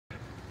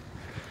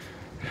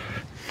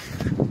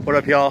What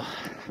up, y'all?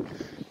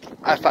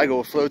 Ifeigle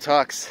with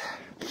Flowtox.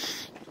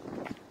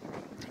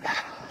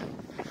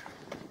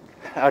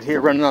 Out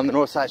here running on the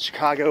north side of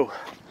Chicago.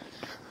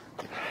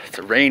 It's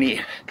a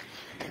rainy,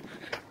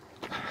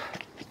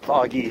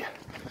 foggy,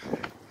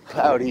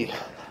 cloudy,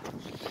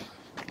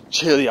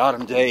 chilly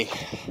autumn day.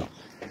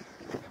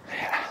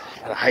 Yeah,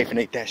 gotta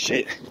hyphenate that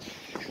shit.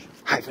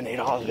 Hyphenate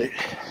all of it.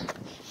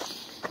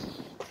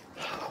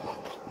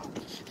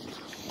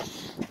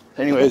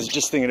 Anyways,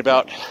 just thinking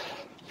about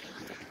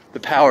the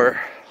power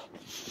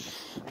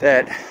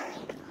that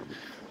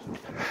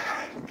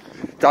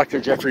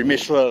Dr. Jeffrey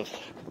Mishlove,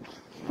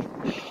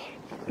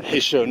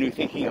 his show New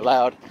Thinking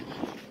Aloud,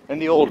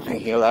 and the old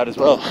Thinking Aloud as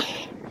well,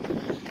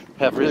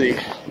 have really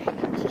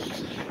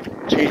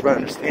changed my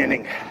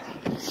understanding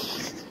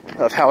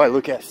of how I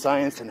look at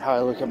science and how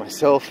I look at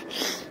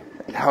myself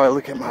and how I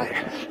look at my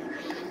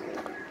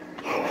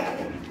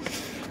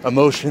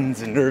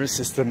emotions and nervous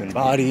system and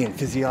body and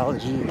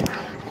physiology.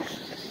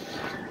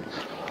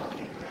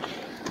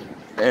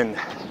 And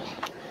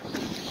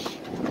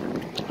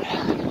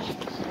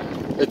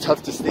the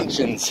tough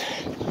distinctions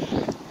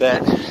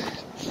that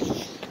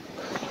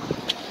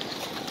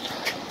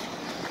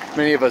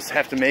many of us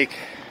have to make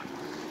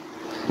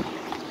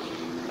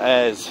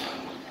as,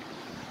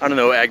 I don't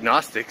know,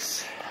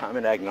 agnostics. I'm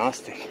an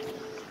agnostic.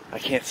 I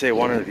can't say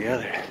one or the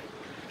other.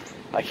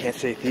 I can't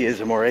say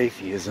theism or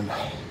atheism.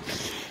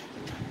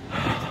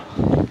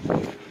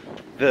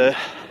 The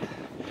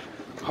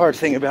hard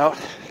thing about,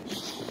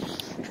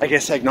 I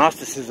guess,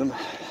 agnosticism,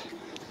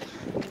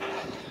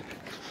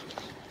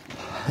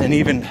 and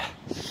even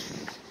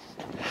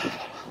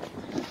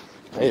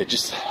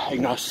just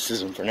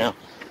agnosticism for now,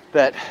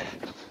 that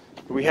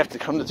we have to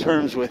come to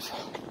terms with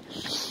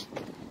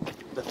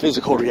the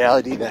physical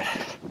reality that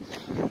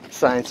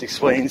science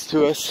explains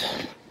to us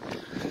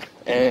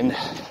and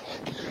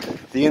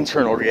the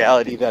internal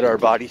reality that our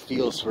body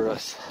feels for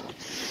us.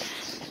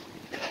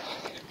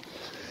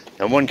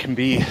 And one can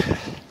be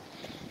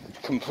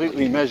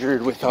completely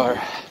measured with our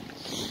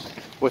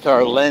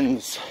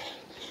lens,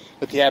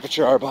 with the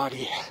aperture our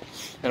body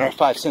and our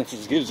five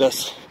senses gives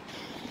us.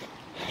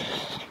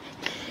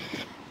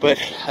 But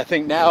I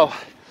think now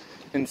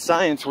in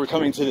science we're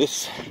coming to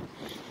this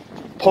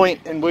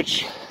point in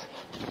which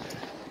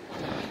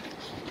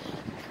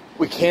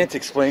we can't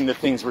explain the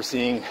things we're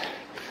seeing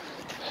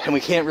and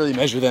we can't really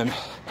measure them.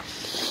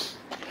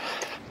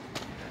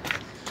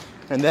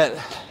 And that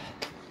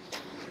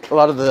a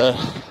lot of the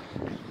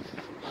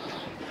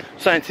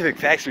scientific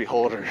facts we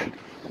hold are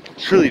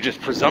truly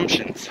just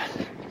presumptions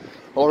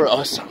or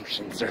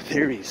assumptions. They're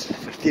theories,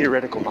 they're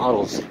theoretical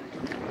models.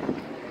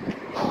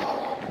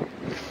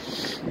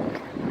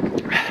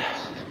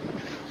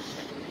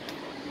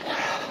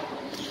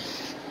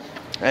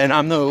 And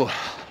I'm no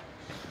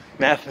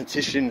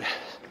mathematician,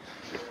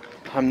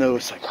 I'm no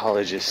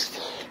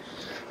psychologist,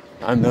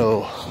 I'm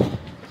no,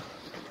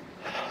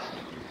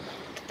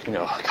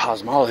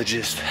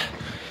 cosmologist.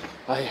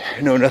 I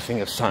know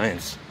nothing of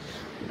science.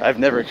 I've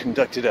never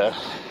conducted an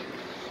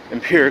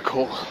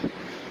empirical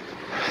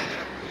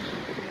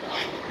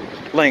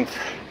length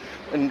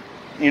and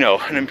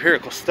an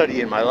empirical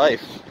study in my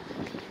life.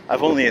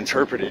 I've only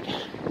interpreted.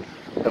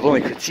 I've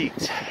only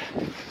critiqued.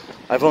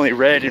 I've only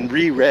read and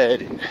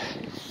reread and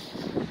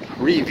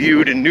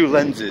reviewed in new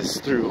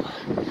lenses through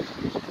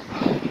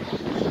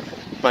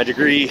my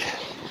degree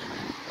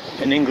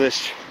in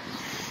English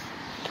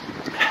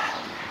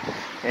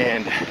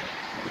and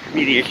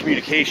media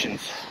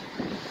communications.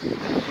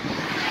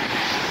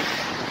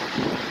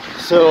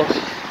 So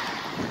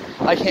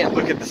I can't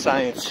look at the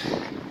science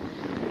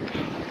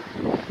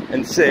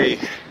and say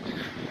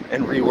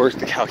and rework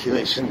the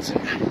calculations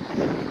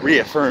and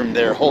reaffirm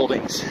their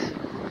holdings.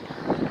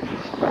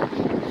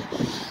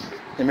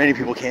 And many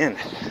people can.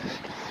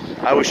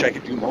 I wish I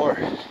could do more.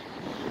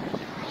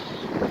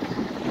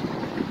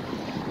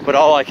 But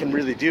all I can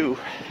really do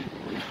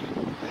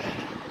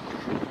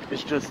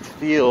is just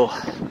feel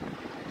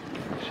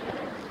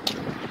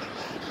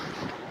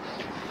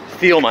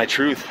my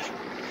truth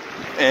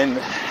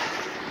and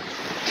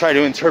try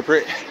to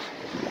interpret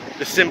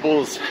the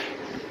symbols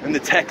and the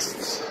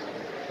texts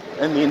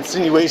and the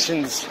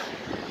insinuations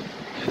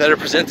that are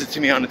presented to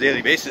me on a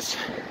daily basis.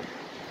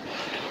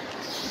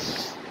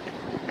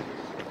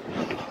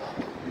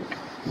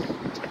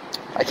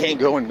 I can't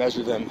go and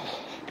measure them.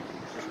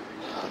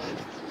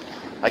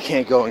 I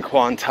can't go and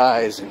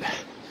quantize and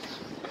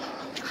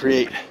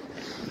create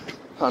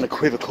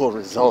unequivocal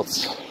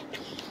results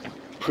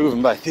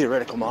proven by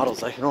theoretical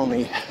models. I can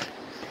only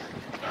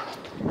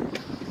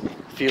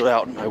feel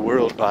out in my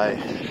world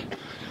by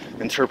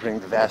interpreting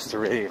the vast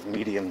array of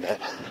medium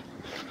that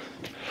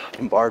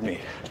bombard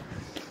me,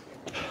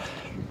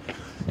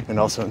 and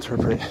also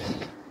interpret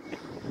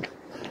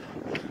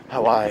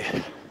how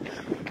I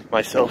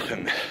myself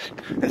am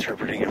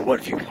interpreting and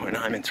what viewpoint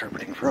I'm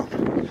interpreting from.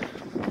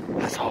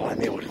 That's all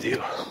I'm able to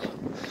do.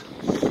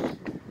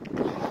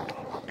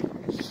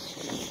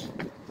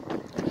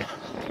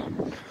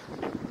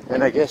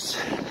 And I guess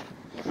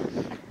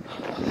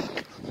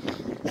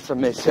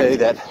some may say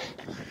that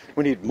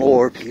We need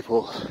more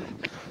people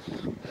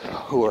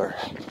who are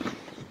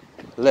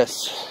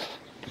less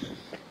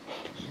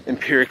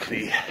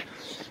empirically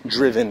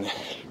driven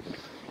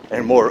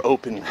and more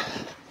open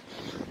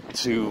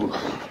to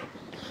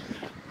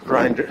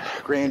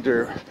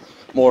grander,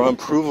 more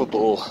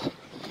unprovable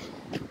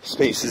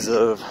spaces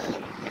of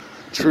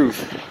truth,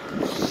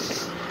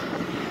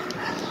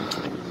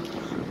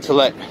 to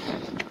let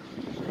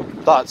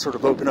thought sort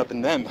of open up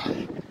in them.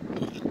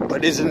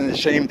 But isn't it a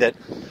shame that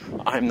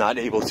I'm not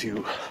able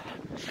to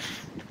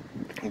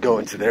go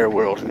into their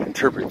world and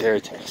interpret their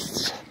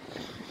texts?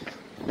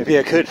 Maybe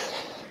I could,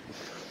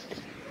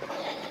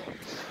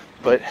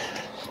 but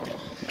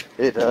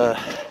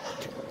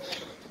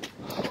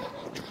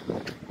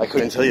I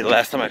couldn't tell you the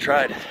last time I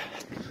tried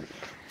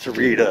to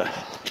read a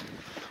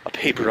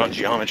paper on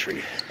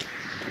geometry,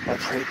 a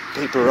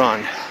paper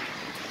on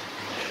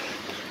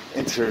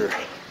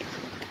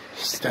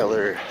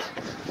interstellar,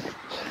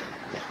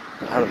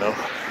 I don't know,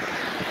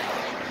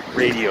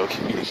 radio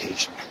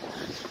communication.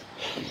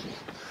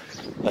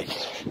 Like,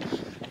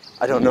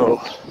 I don't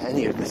know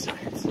any of the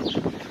science.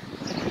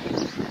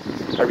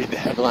 I read the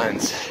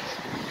headlines.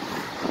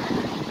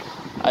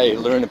 I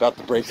learn about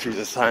the breakthroughs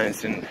of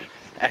science and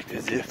act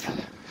as if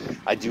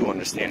I do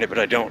understand it, but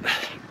I don't.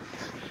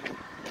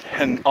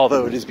 And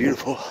although it is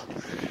beautiful,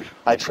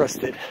 I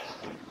trust it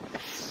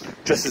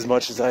just as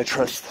much as I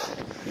trust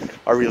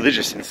our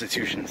religious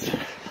institutions.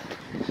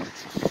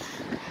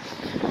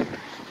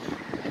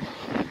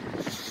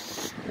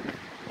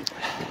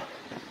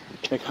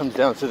 It comes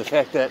down to the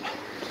fact that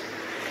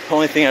the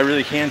only thing I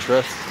really can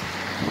trust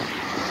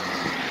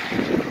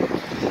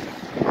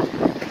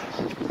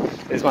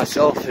is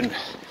myself and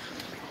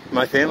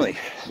my family,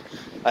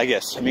 I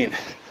guess. I mean,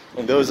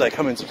 and those I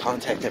come into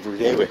contact every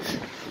day with.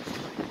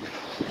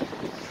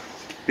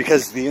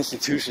 Because the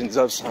institutions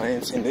of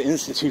science and the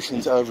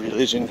institutions of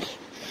religion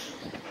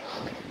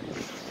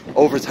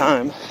over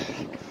time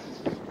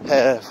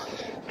have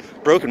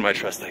broken my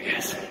trust, I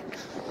guess.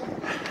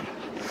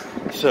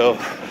 So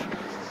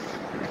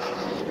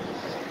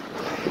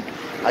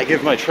I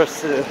give my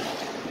trust to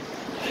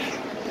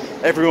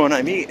everyone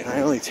I meet, and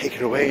I only take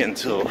it away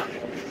until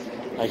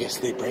I guess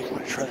they break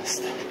my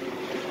trust.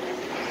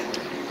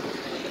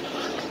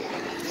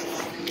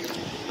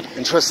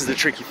 And trust is a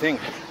tricky thing.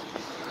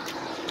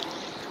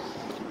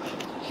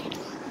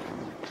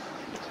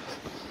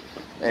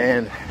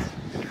 And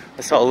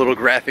I saw a little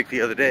graphic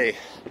the other day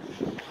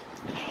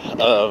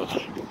of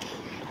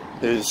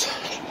there's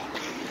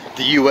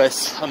the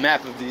U.S., a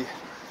map of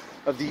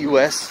the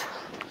U.S.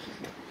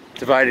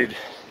 divided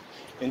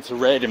into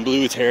red and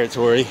blue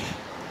territory,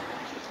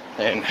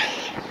 and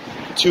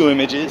two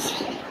images,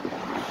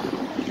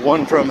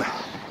 one from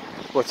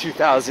what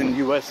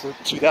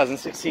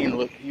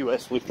 2016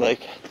 U.S. looked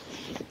like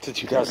to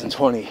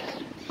 2020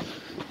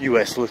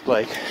 U.S. looked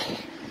like.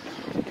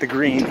 The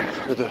green,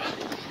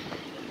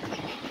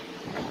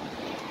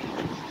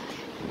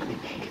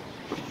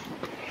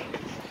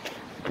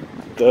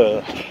 or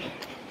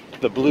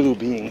the blue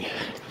being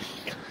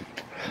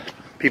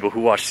people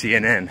who watch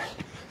CNN.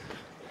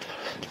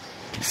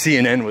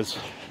 CNN was,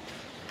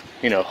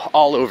 you know,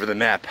 all over the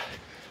map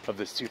of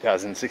this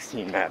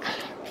 2016 map.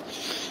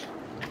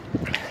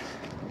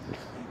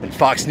 And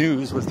Fox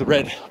News was the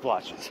red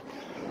blotches.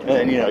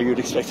 And, you know, you would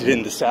expect it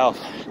in the South.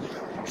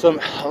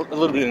 A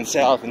little bit in the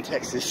South, in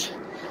Texas.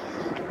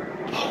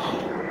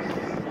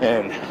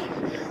 And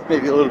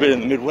maybe a little bit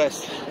in the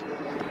Midwest.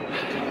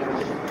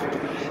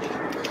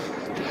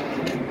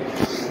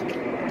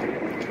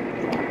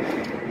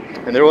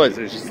 And there was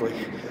just like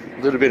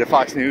a little bit of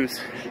Fox News.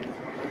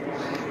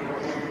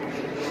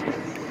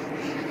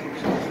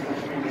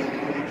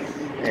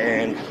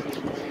 And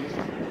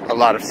a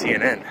lot of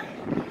CNN.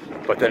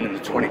 But then in the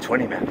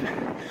 2020 map,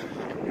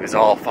 it was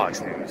all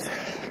Fox News.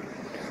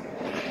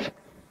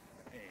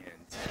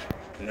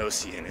 And no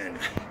CNN.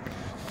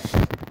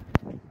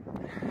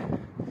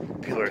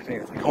 People are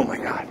thinking, like, oh my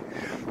God,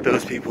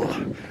 those people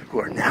who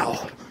are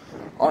now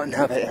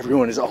that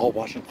everyone is all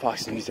watching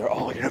Fox News, they're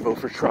all gonna vote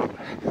for Trump.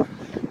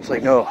 It's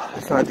like, no,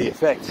 that's not the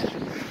effect.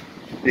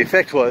 The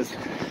effect was,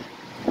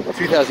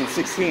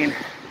 2016,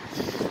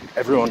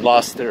 everyone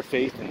lost their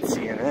faith in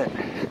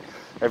CNN.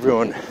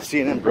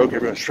 CNN broke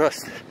everyone's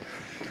trust.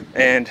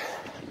 And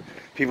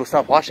people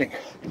stopped watching.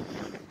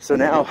 So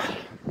now,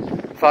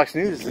 Fox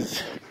News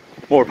is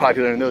more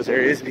popular in those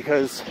areas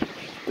because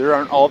there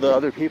aren't all the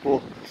other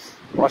people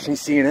watching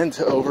CNN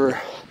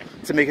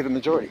to make it the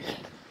majority.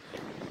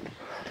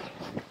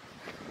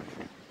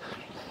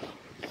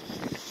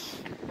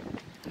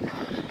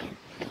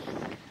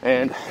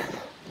 And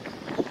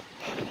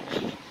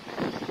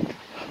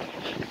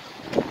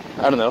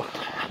I don't know,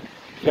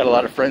 I've got a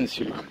lot of friends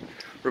who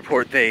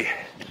report they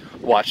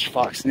watch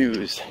Fox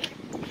News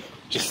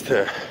just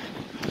to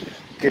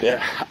get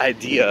an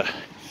idea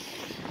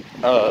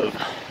of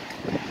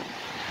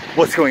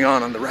what's going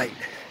on the right.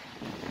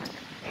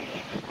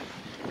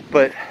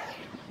 But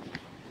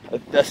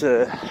that's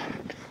a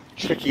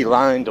tricky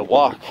line to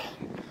walk,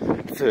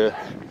 to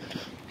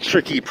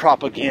tricky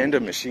propaganda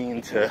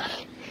machine to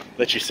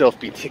let yourself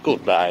be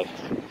tickled by.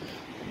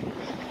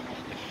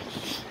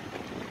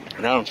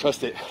 And I don't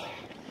trust it.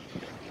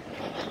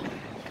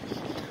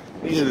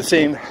 These are the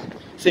same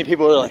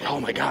people that are like, oh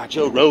my God,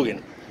 Joe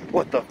Rogan.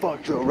 What the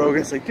fuck, Joe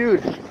Rogan? It's like,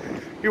 dude,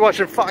 you're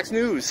watching Fox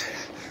News.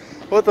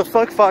 What the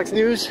fuck, Fox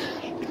News?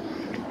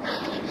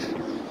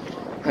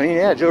 I mean,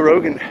 yeah, Joe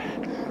Rogan,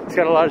 he's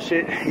got a lot of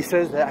shit he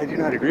says that I do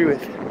not agree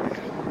with.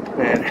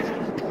 And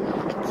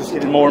just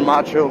getting more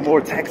macho, more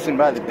Texan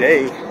by the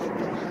day.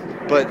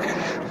 But,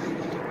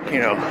 you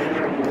know,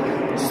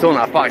 still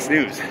not Fox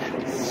News.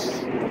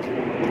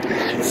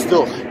 It's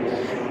still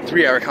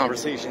 3-hour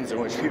conversations in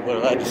which people are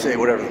allowed to say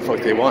whatever the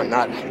fuck they want,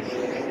 not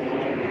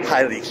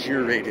highly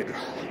curated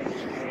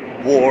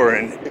war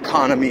and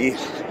economy,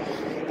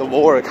 the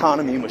war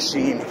economy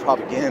machine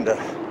propaganda.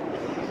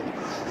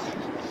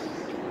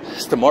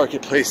 It's the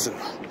marketplace of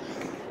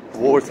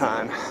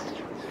wartime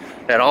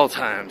at all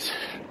times.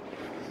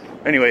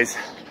 Anyways,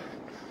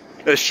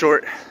 it was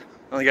short.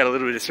 I only got a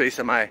little bit of space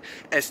on my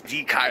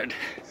SD card.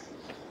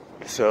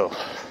 So,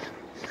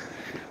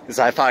 this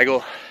is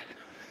ifeigle.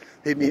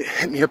 Hit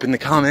me up in the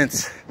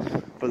comments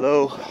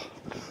below.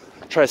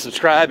 Try to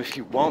subscribe if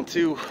you want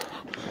to.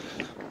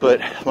 But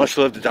much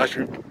love to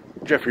Dr.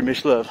 Jeffrey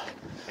Mishlove.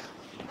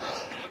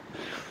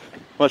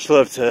 Much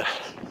love to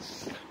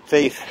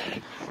Faith.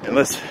 And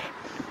let's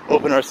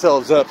open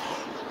ourselves up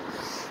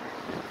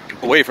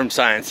away from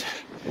science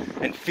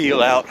and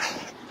feel out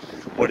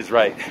what is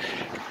right.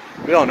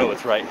 We all know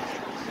what's right.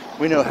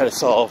 We know how to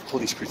solve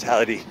police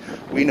brutality.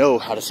 We know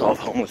how to solve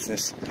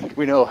homelessness.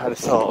 We know how to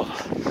solve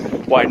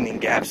widening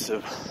gaps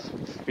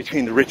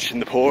between the rich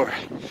and the poor.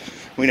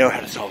 We know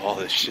how to solve all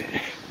this shit.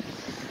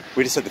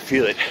 We just have to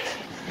feel it.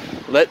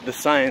 Let the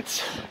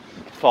science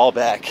fall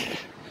back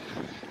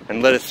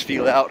and let us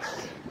feel out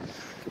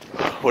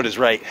what is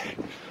right.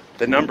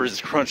 The numbers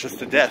crunch us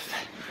to death,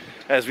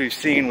 as we've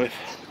seen with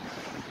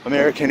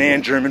American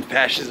and German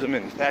fascism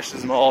and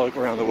fascism all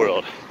around the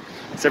world.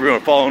 Is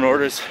everyone following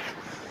orders?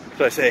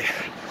 So I say,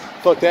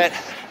 fuck that.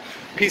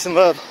 Peace and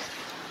love.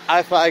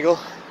 ifeigle,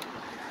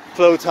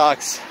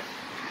 Flowtox.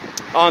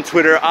 On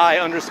Twitter,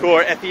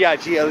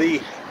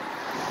 I_FEIGLE.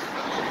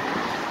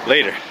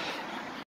 Later.